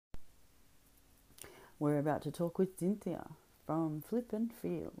We're about to talk with Cynthia from Flippin'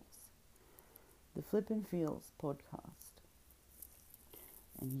 Feels, the Flippin' Feels podcast.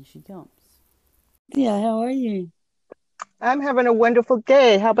 And here she comes. Yeah, how are you? I'm having a wonderful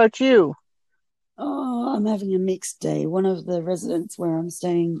day. How about you? Oh, I'm having a mixed day. One of the residents where I'm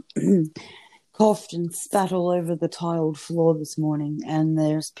staying coughed and spat all over the tiled floor this morning, and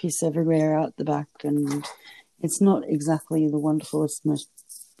there's piss everywhere out the back, and it's not exactly the wonderfulest, most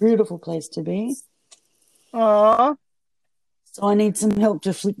beautiful place to be. Aw, So I need some help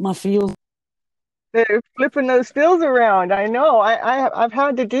to flip my feels. they're flipping those stills around. I know. I've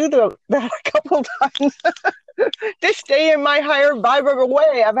had to do that a couple times to stay in my higher vibrational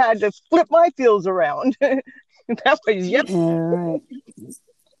way. I've had to flip my feels around. That was Yeah, right.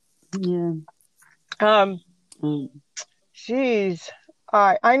 Yeah. um. Mm. Geez.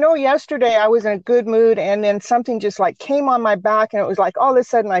 I know yesterday I was in a good mood and then something just like came on my back and it was like all of a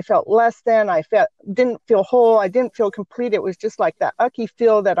sudden I felt less than. Didn't feel whole. I didn't feel complete. It was just like that ucky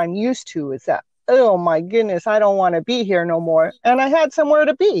feel that I'm used to, is that, oh my goodness, I don't want to be here no more. And I had somewhere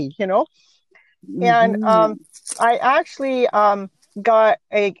to be. And Yeah. I actually got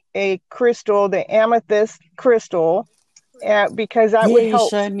a crystal, the amethyst crystal, because that Yeah, would you help.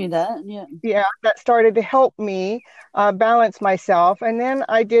 showed me that. Yeah. Yeah, that started to help me balance myself. And then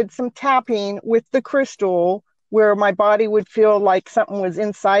I did some tapping with the crystal where my body would feel like something was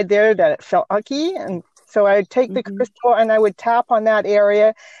inside there that it felt ucky. And so I'd take the Mm-hmm. crystal and I would tap on that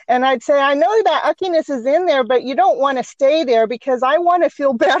area. And I'd say, I know that uckiness is in there, but you don't want to stay there because I want to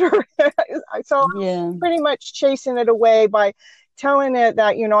feel better. So I'm Yeah. pretty much chasing it away by telling it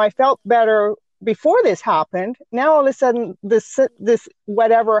that, I felt better before this happened. Now all of a sudden this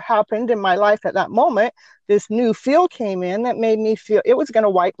whatever happened in my life at that moment, this new feel came in that made me feel it was going to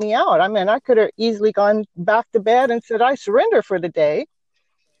wipe me out. I mean, I could have easily gone back to bed and said I surrender for the day.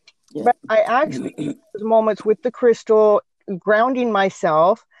 Yeah. But I actually those moments with the crystal, grounding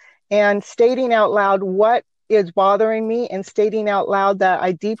myself and stating out loud what is bothering me and stating out loud that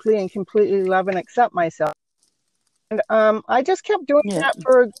I deeply and completely love and accept myself. And I just kept doing Yeah. that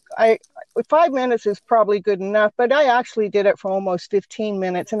for 5 minutes is probably good enough, but I actually did it for almost 15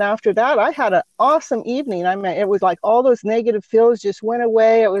 minutes. And after that, I had an awesome evening. I mean, it was like all those negative feels just went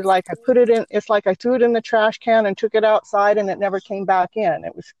away. It was like it's like I threw it in the trash can and took it outside and it never came back in.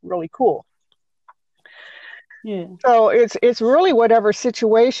 It was really cool. Yeah. So it's really whatever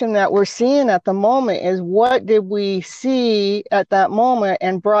situation that we're seeing at the moment is what did we see at that moment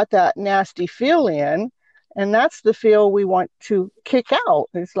and brought that nasty feel in. And that's the feel we want to kick out.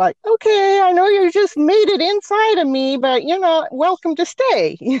 It's like, okay, I know you just made it inside of me, but you're not welcome to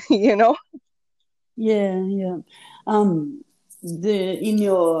stay, you know? Yeah. Yeah. The in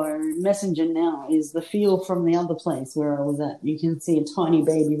your messenger now is the feel from the other place where I was at. You can see a tiny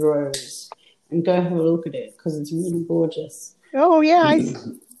baby rose, and go have a look at it because it's really gorgeous. Oh yeah, I see.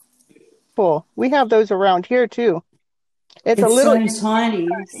 Cool. We have those around here too. It's a It's little, so tiny.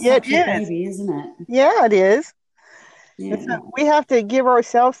 It's yeah, it such a is. baby, isn't it? Yeah, it is. It's Yeah. we have to give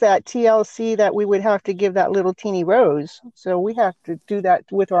ourselves that TLC that we would have to give that little teeny rose. So we have to do that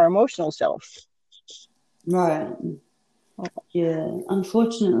with our emotional selves. Right. Yeah.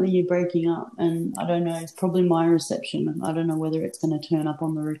 Unfortunately, you're breaking up, and I don't know. It's probably my reception. I don't know whether it's going to turn up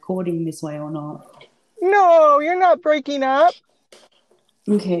on the recording this way or not. No, you're not breaking up.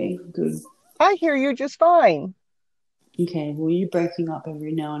 Okay. Good. I hear you just fine. Okay. Well, you're breaking up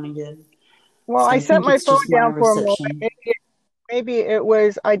every now and again, Well, so I I set think my it's phone just my down for a moment. reception. Maybe it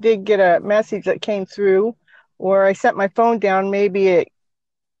was, I did get a message that came through, or I set my phone down. Maybe it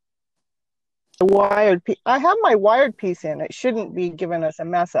wired. I have my wired piece in. It shouldn't be giving us a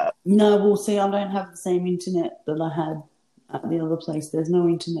mess up. No, well, see, I don't have the same internet that I had at the other place. There's no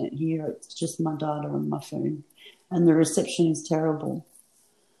internet here. It's just my data on my phone, and the reception is terrible.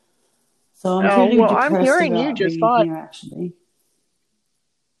 So I'm Oh, pretty well, I'm depressed hearing you about just being fine. here, actually.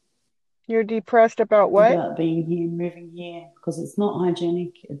 You're depressed about what? About being here, moving here, because it's not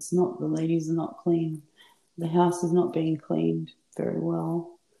hygienic. It's not, the ladies are not clean. The house is not being cleaned very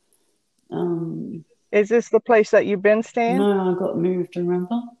well. Um, Is this the place that you've been staying? no, I got moved,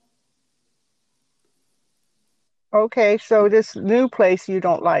 remember? Okay, so this new place you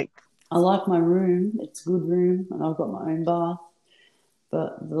don't like. I like my room. It's a good room, and I've got my own bath.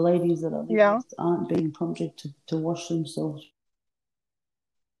 But the ladies that I live Yeah. with aren't being prompted to wash themselves,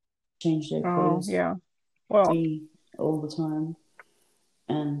 change their Oh, clothes yeah. Well, all the time.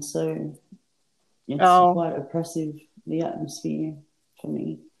 And so it's oh, quite oppressive, the atmosphere for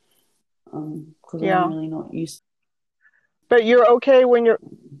me, because I'm yeah. really not used. But you're okay when you're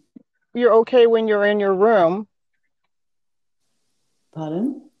in your room,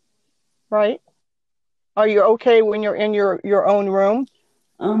 Pardon? right? Are you okay when you're in your own room?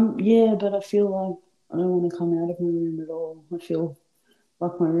 Yeah, but I feel like I don't want to come out of my room at all. I feel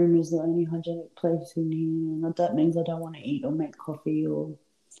like my room is the only hygienic place in here, and that means I don't want to eat or make coffee or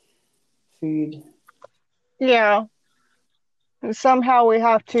food. Yeah. And somehow we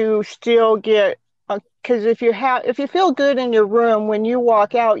have to still get, because if you feel good in your room when you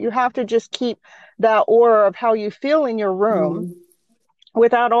walk out, you have to just keep that aura of how you feel in your room Mm,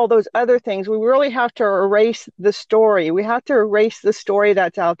 without all those other things. We really have to erase the story. We have to erase the story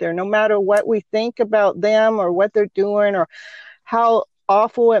that's out there, no matter what we think about them or what they're doing or how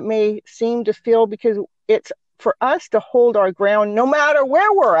awful it may seem to feel, because it's for us to hold our ground no matter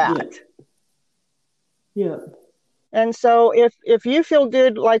where we're yeah, at. yeah, And so if you feel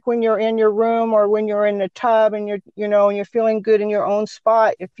good, like when you're in your room or when you're in the tub and and you're feeling good in your own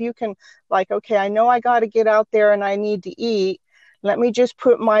spot, if you can, like, okay, I know I got to get out there and I need to eat. Let me just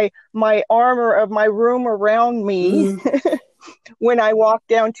put my armor of my room around me mm, when I walk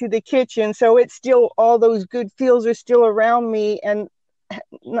down to the kitchen, so it's still, all those good feels are still around me, and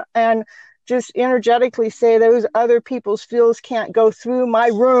just energetically say those other people's feels can't go through my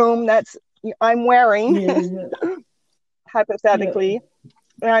room that's I'm wearing, yeah, yeah, yeah, hypothetically.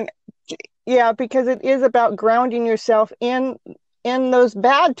 And yeah, because it is about grounding yourself in those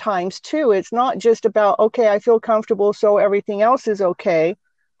bad times too. It's not just about, okay, I feel comfortable, so everything else is okay.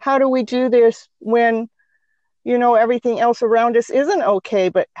 How do we do this when everything else around us isn't okay,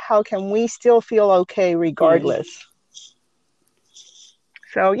 but how can we still feel okay yeah. regardless?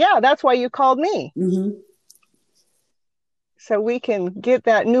 So yeah, that's why you called me, Mm-hmm. so we can get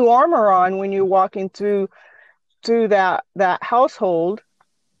that new armor on when you're walking through that household,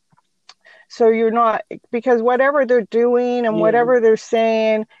 so you're not, because whatever they're doing and Yeah, whatever they're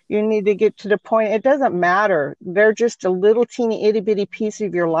saying, you need to get to the point, it doesn't matter. They're just a little teeny itty bitty piece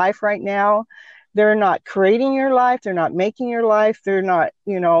of your life right now. They're not creating your life, they're not making your life, they're not,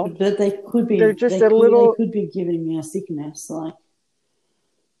 but they could they're be. just They a could. They little. could be giving me a sickness, like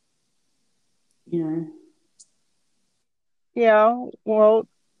you know. Yeah, well,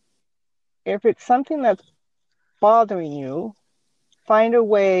 if it's something that's bothering you, find a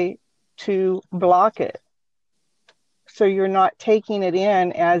way to block it, so you're not taking it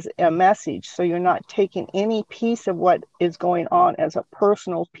in as a message, so you're not taking any piece of what is going on as a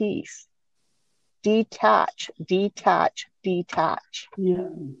personal piece. Detach, detach, detach. Yeah.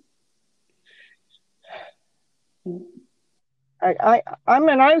 I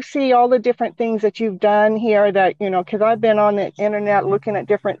mean, I see all the different things that you've done here, that, because I've been on the internet looking at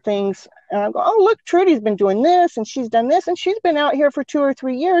different things, and I go, oh, look, Trudy's been doing this and she's done this and she's been out here for 2 or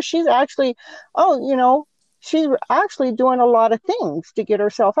 3 years. She's actually, oh, she's actually doing a lot of things to get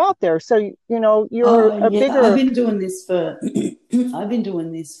herself out there. So, you're Oh a yeah, I've bigger. been doing this for I've been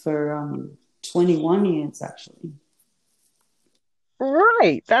doing this for 21 years actually.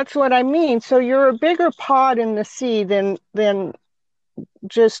 Right. That's what I mean. So you're a bigger pod in the sea than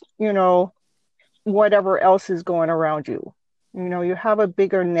just, whatever else is going around you. You have a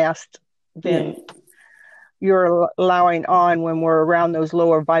bigger nest Yeah, than you're allowing on when we're around those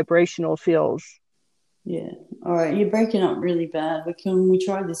lower vibrational fields. yeah. All right, you're breaking up really bad. But can we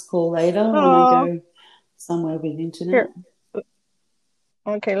try this call later when I Oh, go somewhere with internet? here.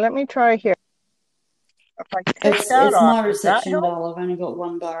 Okay, let me try here. If I take that It's off, my does that reception help? dial. I've only got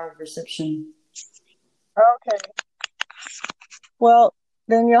one bar of reception. Okay. Well,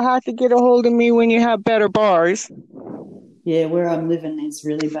 then you'll have to get a hold of me when you have better bars. Yeah, where I'm living is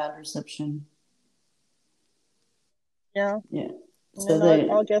really bad reception. Yeah. Yeah. And So then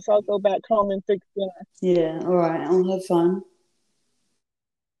I'll guess I'll go back home and fix yeah, all right, I'll have fun.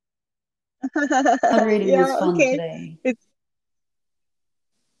 Card dinner. reading was Yeah, fun okay. today. It's,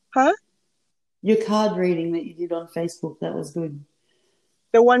 huh? Your card reading that you did on Facebook, that was good.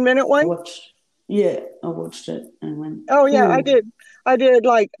 The 1 minute I one? watched, yeah, I watched it and went, Oh yeah, I cool. did. I did,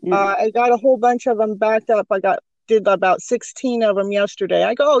 like, Yeah, I got a whole bunch of them backed up. Did about 16 of them yesterday.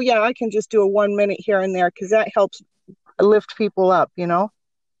 I go, oh yeah, I can just do a 1 minute here and there, because that helps lift people up. yeah,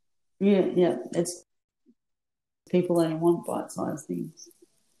 yeah. It's people only want bite-sized things.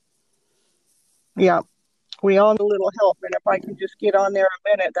 Yeah, we all need a little help, and if I Yeah. can just get on there a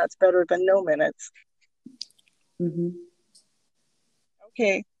minute, that's better than no minutes. Mm-hmm.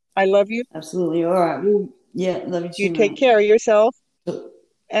 Okay, I love you. Absolutely. All right. Well, yeah, love you You too, take mate. care of yourself,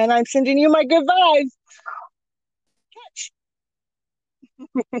 and I'm sending you my good vibes.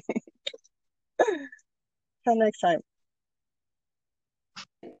 Till next time.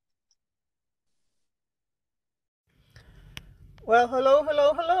 Well, hello,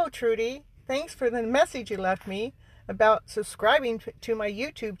 hello, hello, Trudy. Thanks for the message you left me about subscribing to my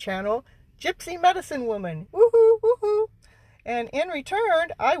YouTube channel. Gypsy Medicine Woman. Woohoo, woohoo. And in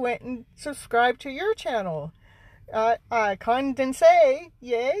return, I went and subscribed to your channel. Condensate,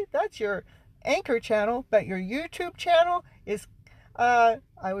 yay, that's your Anchor channel, but your YouTube channel is, I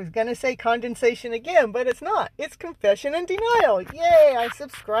was going to say condensation again, but it's not. It's Confession and Denial. Yay, I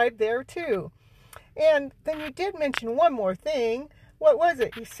subscribed there too. And then you did mention one more thing. What was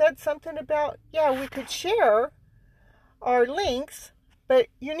it? You said something about, we could share our links, but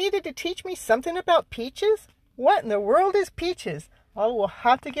you needed to teach me something about peaches? What in the world is peaches? I will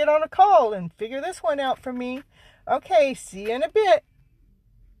have to get on a call and figure this one out for me. Okay, see you in a bit.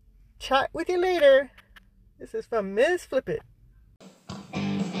 Chat with you later. This is from Ms. Flippit.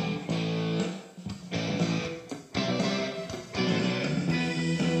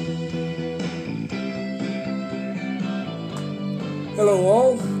 Hello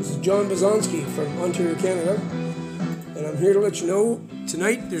all, this is John Bazonsky from Ontario, Canada, and I'm here to let you know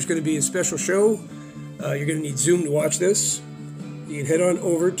tonight there's going to be a special show. You're going to need Zoom to watch this. You can head on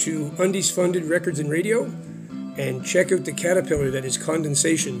over to Undies Funded Records and Radio and check out the caterpillar that is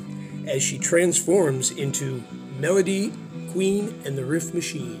Condensation as she transforms into Melody Queen and the Riff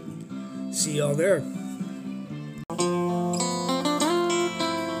Machine. See y'all there.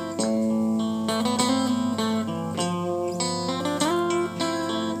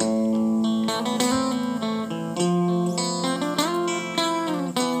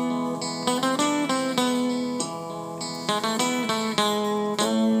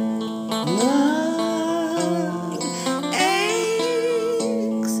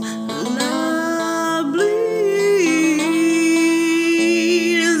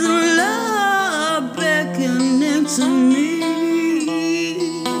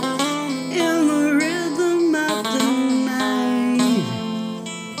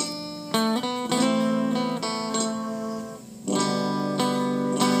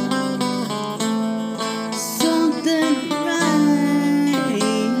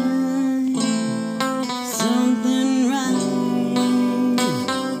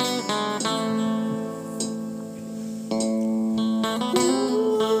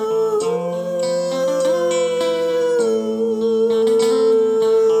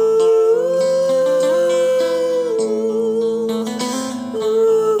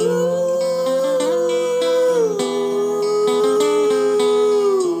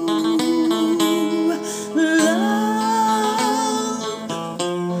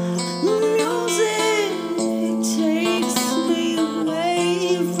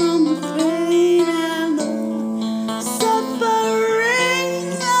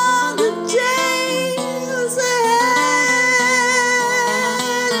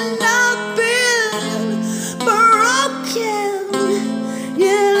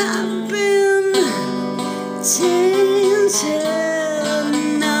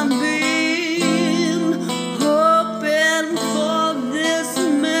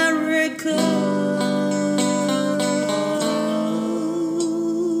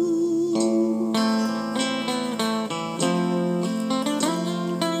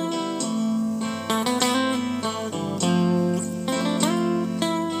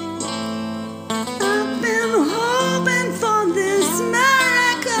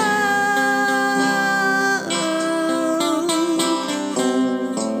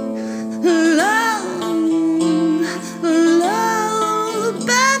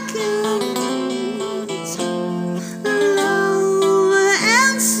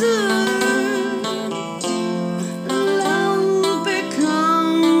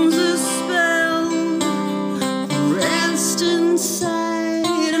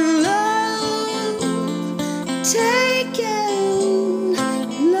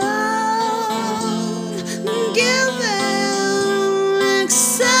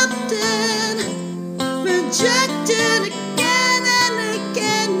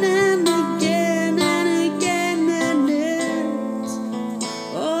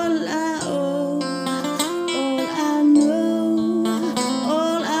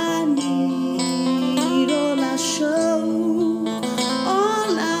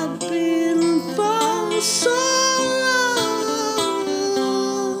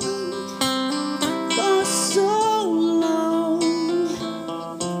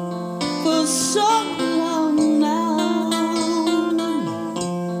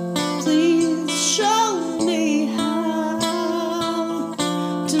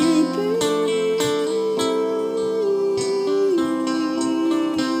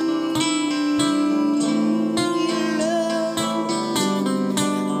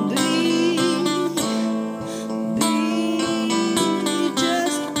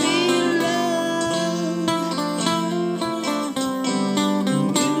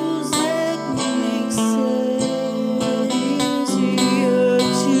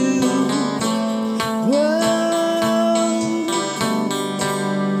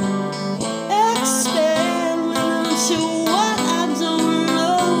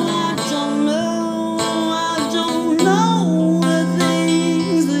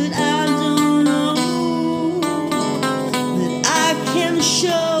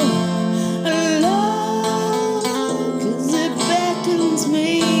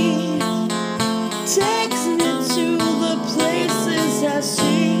 me, takes me to the places I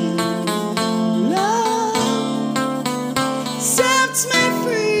see. Love sets me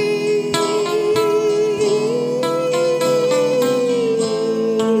free.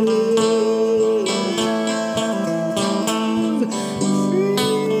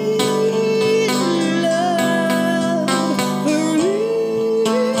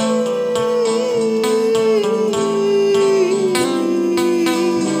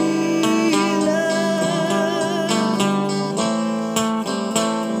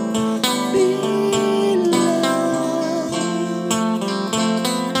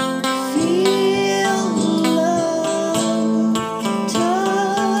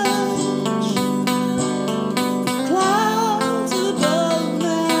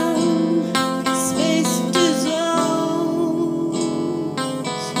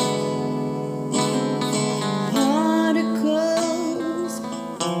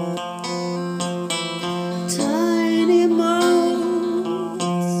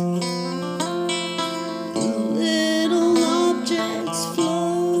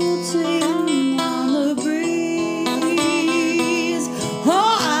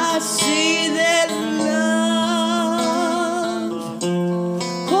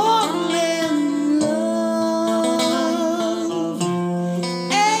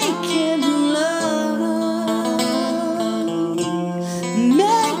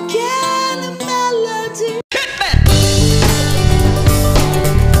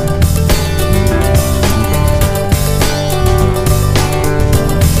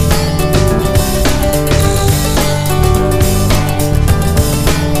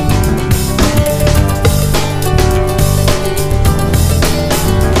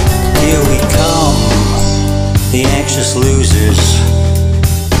 The anxious losers,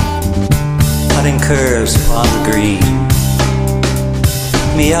 cutting curves upon the green.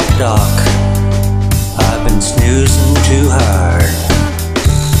 Me up, Doc, I've been snoozing too hard,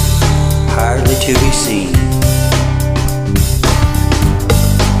 hardly to be seen.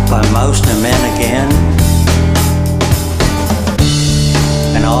 By most of men again,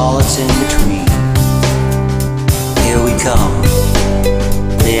 and all that's in between. Here we come,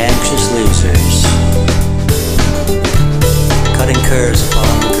 the anxious losers, cutting curves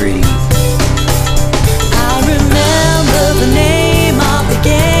upon the green. I remember the name of the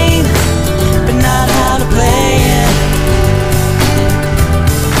game, but not how to play it.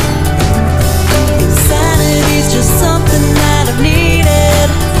 Insanity's just something that I've needed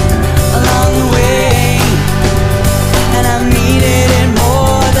along the way, and I've needed it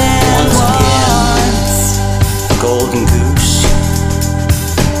more than once. The golden goose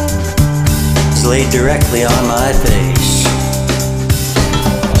is laid directly on my face.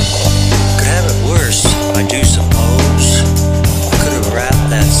 I do suppose I could have wrapped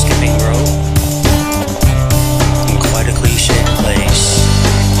that skipping rope in quite a cliche place,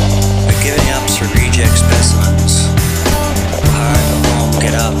 but giving up for reject specimens. Hard to home,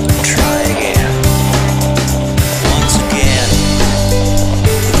 get up and try again. Once again,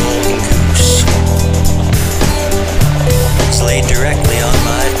 the golden goose is laid directly on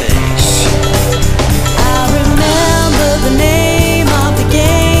my face. I remember the name of the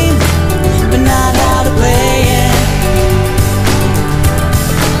game, but not how to play it.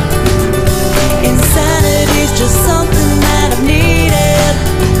 Insanity's just something that I've needed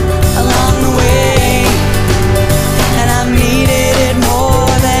along the way, and I've needed it more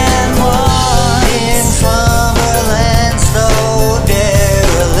than once. In slumberland so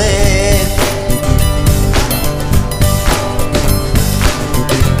derelict,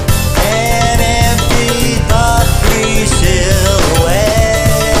 an empty thought-free silhouette.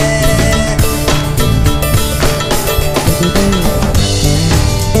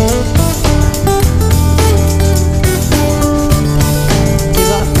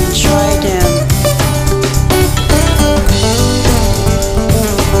 Give up and try again.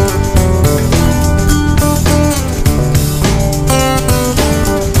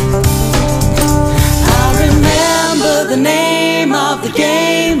 I remember the name of the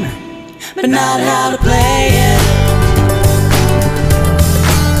game, but not how to play it.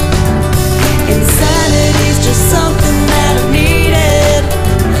 Insanity's just something that I've needed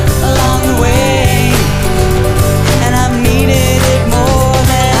along the way, and I've needed it more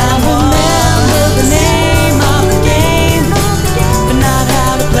than once. I remember the name of the game, but not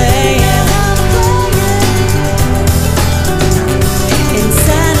how to play it.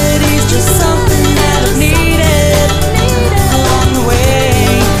 Insanity's just something that I've needed along the way,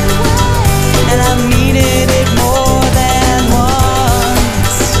 and I've needed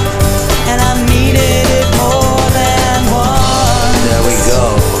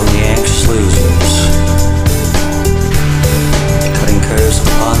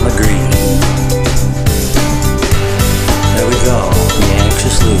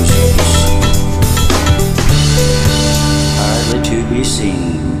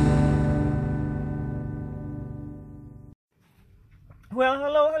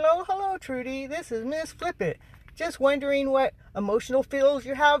Hello, Trudy. This is Miss Flip It. Just wondering what emotional feels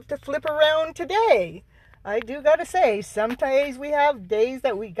you have to flip around today. I do gotta say, some days we have days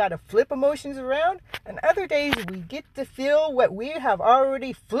that we gotta flip emotions around, and other days we get to feel what we have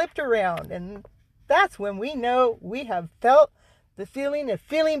already flipped around, and that's when we know we have felt the feeling of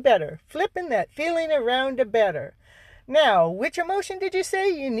feeling better, flipping that feeling around to better. Now, which emotion did you say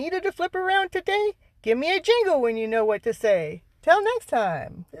you needed to flip around today? Give me a jingle when you know what to say. Till next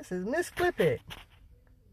time, this is Miss Flip It.